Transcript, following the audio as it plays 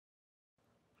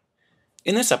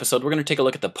In this episode, we're going to take a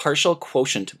look at the partial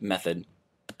quotient method.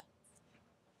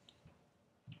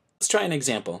 Let's try an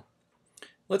example.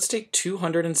 Let's take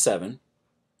 207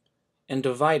 and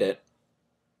divide it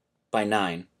by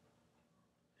 9.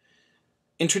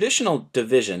 In traditional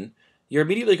division, you're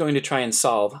immediately going to try and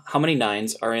solve how many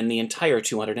 9s are in the entire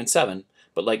 207.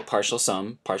 But like partial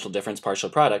sum, partial difference, partial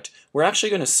product, we're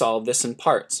actually going to solve this in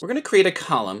parts. We're going to create a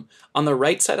column on the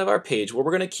right side of our page where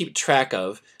we're going to keep track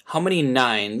of how many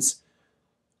 9s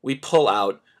we pull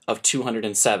out of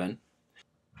 207.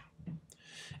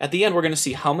 At the end, we're going to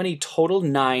see how many total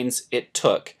 9s it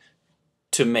took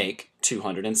to make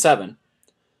 207.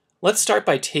 Let's start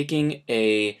by taking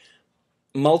a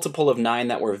multiple of 9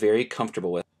 that we're very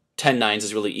comfortable with. 10 9s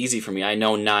is really easy for me. I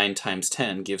know 9 times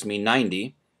 10 gives me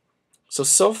 90.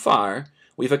 So far,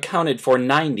 we've accounted for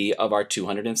 90 of our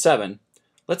 207.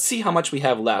 Let's see how much we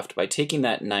have left by taking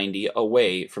that 90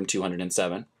 away from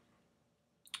 207.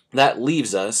 That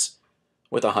leaves us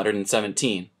with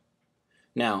 117.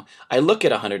 Now, I look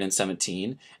at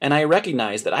 117 and I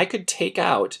recognize that I could take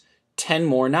out 10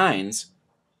 more 9s.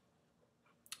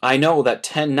 I know that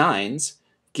 10 9s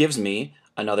gives me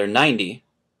another 90.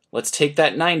 Let's take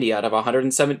that 90 out of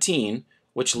 117,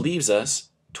 which leaves us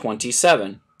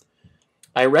 27.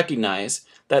 I recognize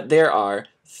that there are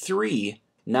 3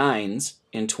 9s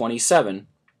in 27.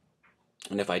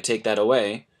 And if I take that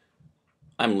away,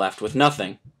 I'm left with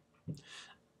nothing.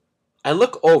 I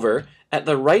look over at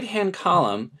the right-hand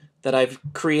column that I've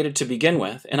created to begin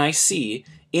with, and I see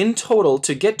in total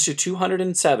to get to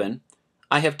 207,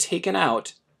 I have taken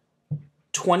out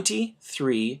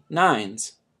 23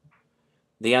 9s.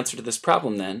 The answer to this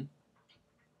problem then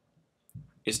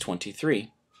is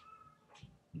 23.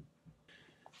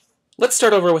 Let's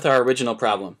start over with our original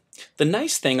problem. The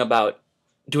nice thing about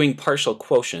doing partial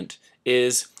quotient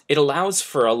is it allows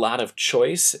for a lot of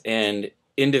choice and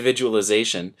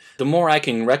individualization. The more I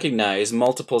can recognize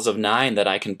multiples of 9 that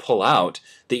I can pull out,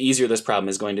 the easier this problem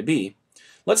is going to be.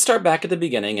 Let's start back at the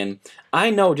beginning, and I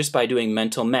know just by doing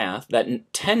mental math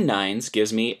that 10 9s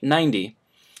gives me 90.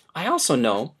 I also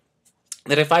know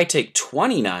that if I take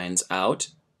 20 9s out,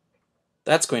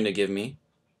 that's going to give me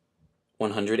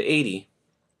 180.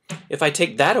 If I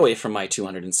take that away from my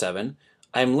 207,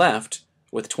 I'm left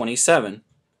with 27.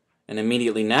 And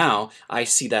immediately now, I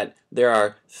see that there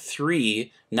are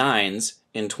 3 9s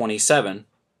in 27,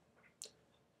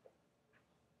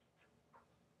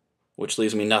 which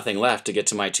leaves me nothing left to get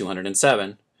to my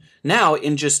 207. Now,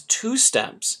 in just 2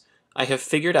 steps, I have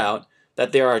figured out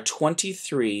that there are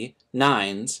 23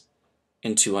 9s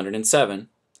in 207.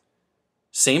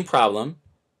 Same problem,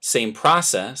 same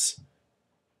process,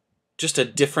 just a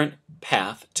different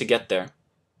path to get there.